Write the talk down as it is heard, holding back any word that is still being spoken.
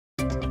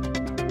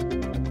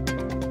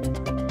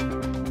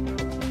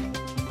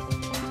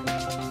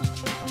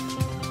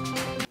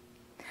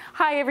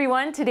Hi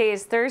everyone, today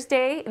is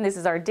Thursday and this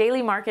is our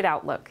daily market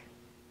outlook.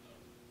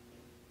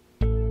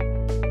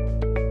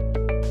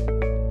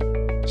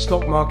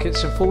 Stock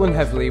markets have fallen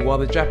heavily while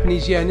the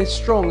Japanese yen is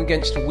strong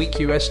against a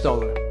weak US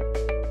dollar.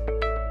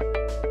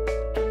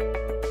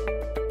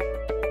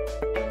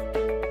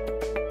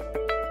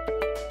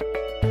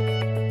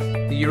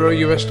 The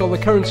Euro-US dollar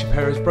currency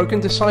pair has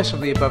broken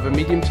decisively above a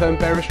medium-term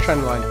bearish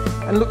trendline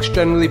and looks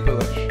generally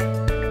bullish.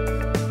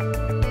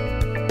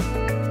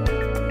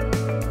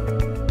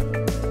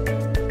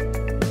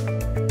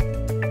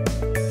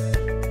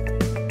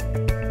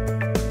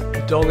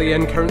 The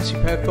dollar-yen currency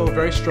pair fell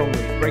very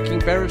strongly, breaking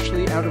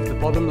bearishly out of the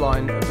bottom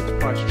line of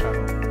its price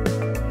channel.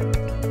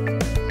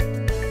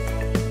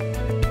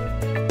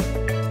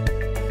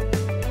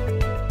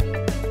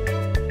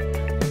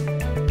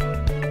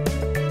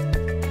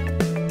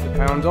 The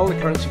pound-dollar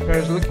currency pair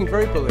is looking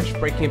very bullish,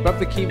 breaking above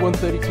the key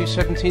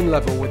 132.17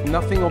 level with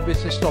nothing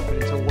obvious to stop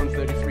it until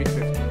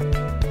 133.50.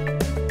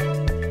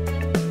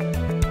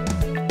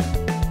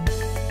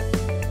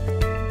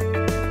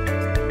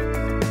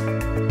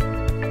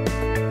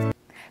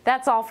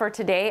 That's all for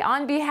today.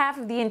 On behalf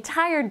of the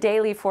entire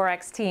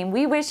DailyForex team,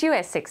 we wish you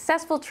a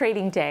successful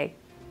trading day.